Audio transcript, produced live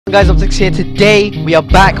Guys, Optics here. Today we are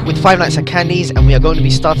back with Five Nights at Candy's and we are going to be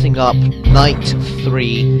starting up Night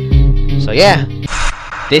 3. So yeah,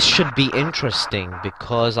 this should be interesting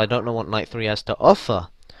because I don't know what Night 3 has to offer.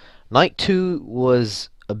 Night 2 was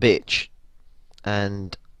a bitch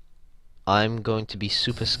and I'm going to be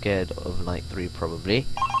super scared of Night 3 probably.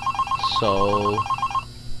 So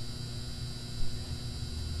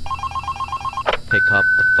pick up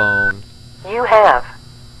the phone. You have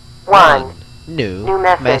one new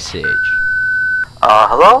message.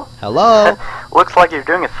 Hello? Hello? Looks like you're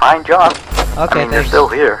doing a fine job. Okay, you're still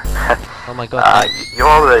here. Oh my god. You're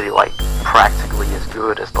already, like, practically as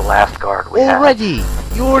good as the last guard we had. Already?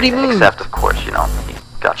 You already moved? Except, of course, you know, he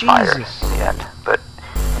got fired in the end. But,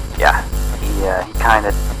 yeah, he kind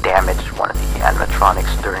of damaged one of the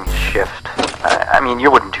animatronics during his shift. I mean, you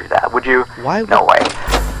wouldn't do that, would you? Why? No way.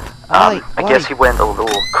 Why? I guess he went a little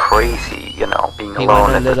crazy, you know, being He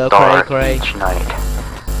alone went in a the little dark cray-cray. each night.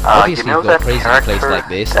 Obviously, you know you go that crazy in a place character like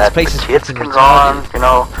this. that This place the is kids fucking can draw on, retarded. you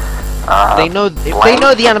know, They know if they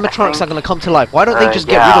know the animatronics are gonna come to life. Why don't they just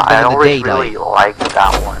get rid of them in the daylight? I always really liked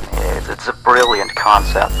that one. It's a brilliant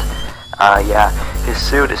concept. Yeah, his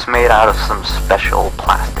suit is made out of some special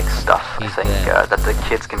plastic stuff. I think that the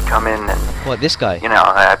kids can come in and What, this guy? you know,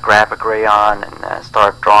 grab a crayon and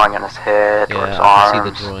start drawing on his head or his I arms.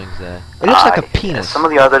 can see the drawings there. It looks like a penis. Some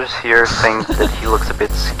of the others here think that he looks a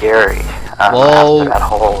bit scary Whoa. after that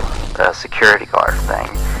whole security guard thing.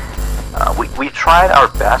 We tried our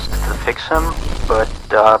best to fix him, but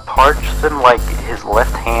parts of him, like his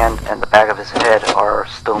left hand and the back of his head, are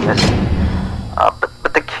still missing.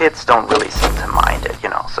 But the kids don't really seem to mind it, you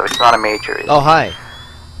know, so it's not a major issue. Oh, hi.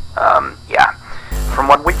 Yeah. From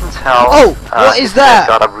what we can tell, Oh, what is that?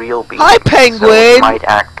 got a real beat. Hi, So Penguin. it might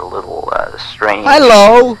act a little strange.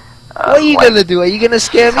 Hello. What are you like, gonna do? Are you gonna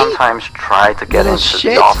scare me? Sometimes try to get Little into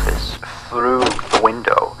shit. the office through the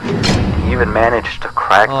window. He even managed to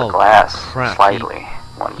crack the Oh, glass crap. slightly.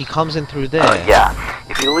 once. He comes in through there. Yeah.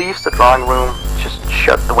 If he leaves the drawing room, just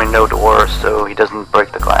shut the window door so he doesn't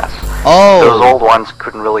break the glass. Oh. Those old ones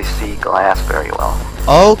couldn't really see glass very well.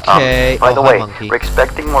 Okay. By the hi, way, monkey. we're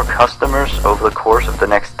expecting more customers over the course of the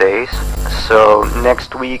next days, so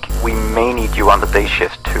next week we may need you on the day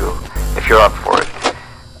shift too, if you're up for it.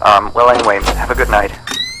 Well anyway, have a good night.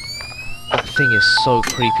 That thing is so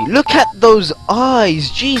creepy. Look at those eyes!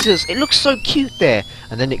 Jesus, it looks so cute there.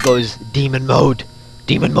 And then it goes demon mode.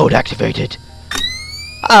 Demon mode activated.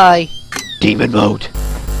 Hi. Demon mode.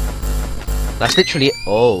 That's literally it.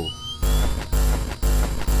 Oh.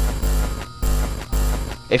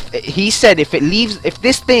 If he said if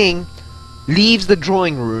this thing leaves the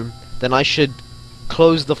drawing room, then I should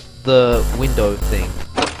close the window thing.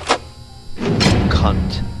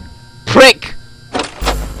 Cunt. Prick!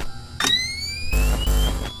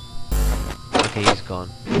 Okay, he's gone.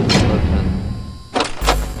 Open.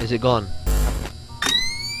 Is it gone?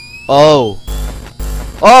 Oh!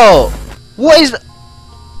 Oh! What is th-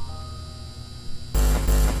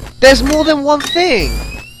 There's more than one thing!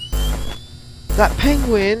 That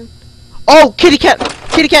penguin... Oh! Kitty cat!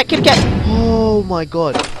 Kitty cat! Kitty cat! Oh my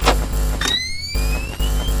god.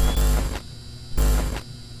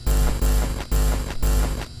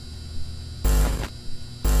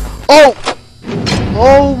 Oh!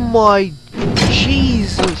 Oh my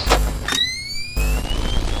Jesus!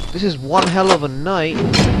 This is one hell of a night.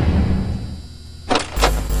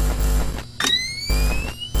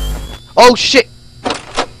 Oh shit!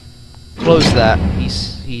 Close that.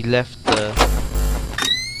 He left the...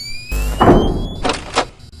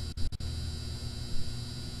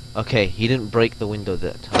 Okay, he didn't break the window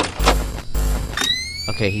that time.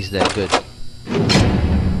 Okay, he's there. Good.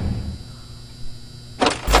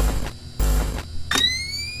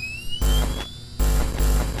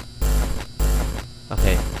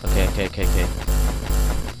 Okay.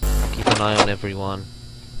 Keep an eye on everyone.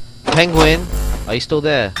 Penguin, are you still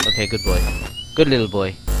there? Okay, good boy. Good little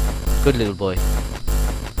boy. Good little boy.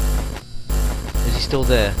 Is he still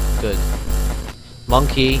there? Good.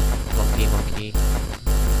 Monkey. Monkey.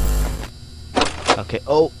 Okay,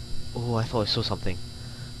 oh, I thought I saw something.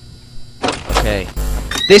 Okay.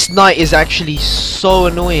 This night is actually so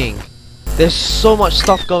annoying. There's so much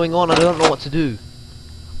stuff going on and I don't know what to do.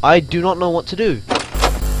 I do not know what to do.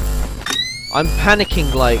 I'm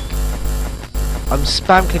panicking, like I'm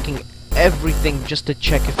spam clicking everything just to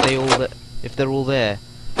check if they're all there.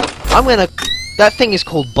 That thing is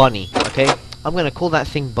called Bunny, okay? I'm gonna call that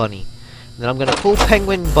thing Bunny. And then I'm gonna call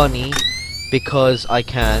Penguin Bunny because I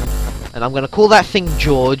can. And I'm gonna call that thing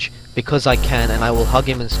George because I can, and I will hug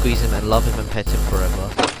him and squeeze him and love him and pet him forever.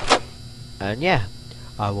 And yeah,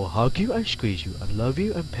 I will hug you and squeeze you and love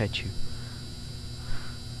you and pet you.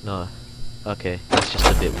 No. Okay, that's just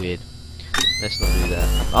a bit weird. Let's not do that.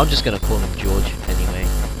 I'm just gonna call him George anyway.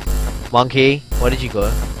 Monkey, where did you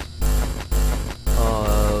go?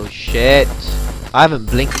 Oh shit! I haven't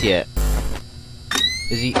blinked yet.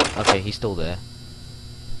 Is he? Okay, he's still there.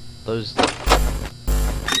 Those.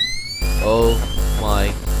 Oh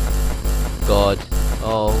my god.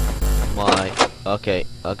 Oh my. Okay,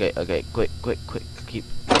 okay, okay. Quick, quick, quick. Keep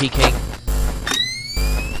peeking.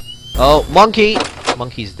 Oh, monkey!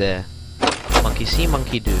 Monkey's there. Monkey see,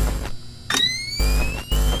 monkey do.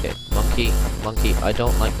 Okay, monkey, monkey, I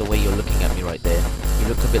don't like the way you're looking at me right there. You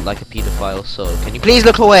look a bit like a pedophile, so can you please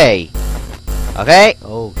look away? Okay?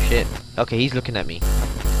 Oh shit. Okay, he's looking at me.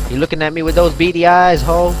 You looking at me with those beady eyes,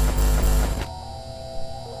 ho?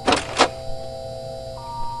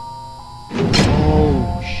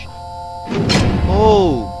 Oh sh.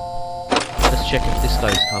 Oh. Let's check if this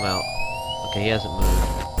guy's come out. Okay, he hasn't moved.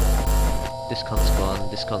 This cunt's gone.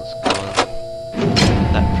 This cunt's gone.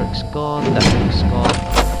 That prick's gone. That prick's gone.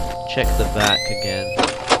 Check the back again.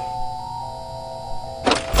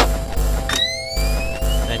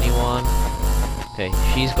 Anyone? Okay,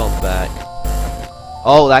 she's gone back.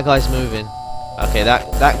 Oh, that guy's moving. Okay,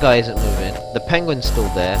 that guy isn't moving. The penguin's still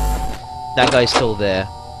there. That guy's still there.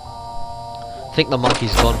 I think the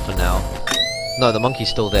monkey's gone for now. No, the monkey's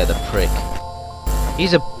still there, the prick.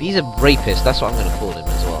 He's a rapist, that's what I'm gonna call him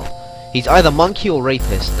as well. He's either monkey or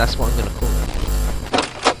rapist, that's what I'm gonna call him.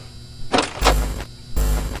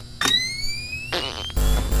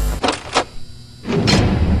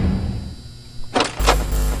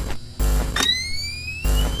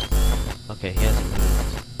 Okay, he hasn't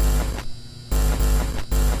moved.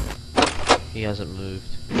 He hasn't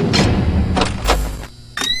moved.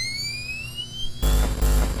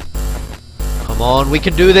 Come on, we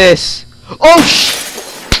can do this! Oh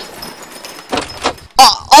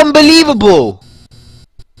unbelievable!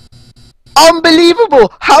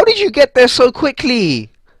 Unbelievable! How did you get there so quickly?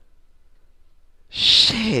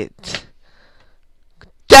 Shit.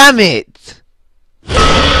 Damn it!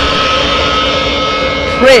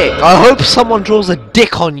 Prick! I hope someone draws a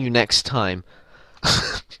dick on you next time.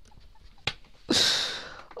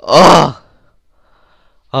 Oh!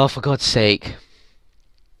 Oh, for God's sake.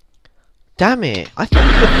 Damn it! I thought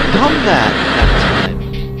we could have done that time.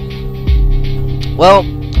 Well,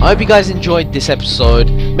 I hope you guys enjoyed this episode.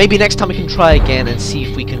 Maybe next time we can try again and see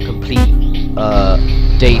if we can complete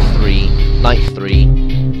day 3, night 3.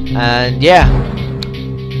 And yeah,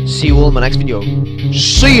 see you all in my next video.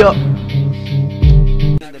 See ya!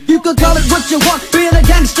 You can call it what you want, being a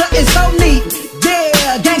gangster is so neat.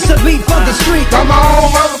 Yeah, gangster beat for the street. Come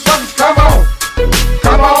on,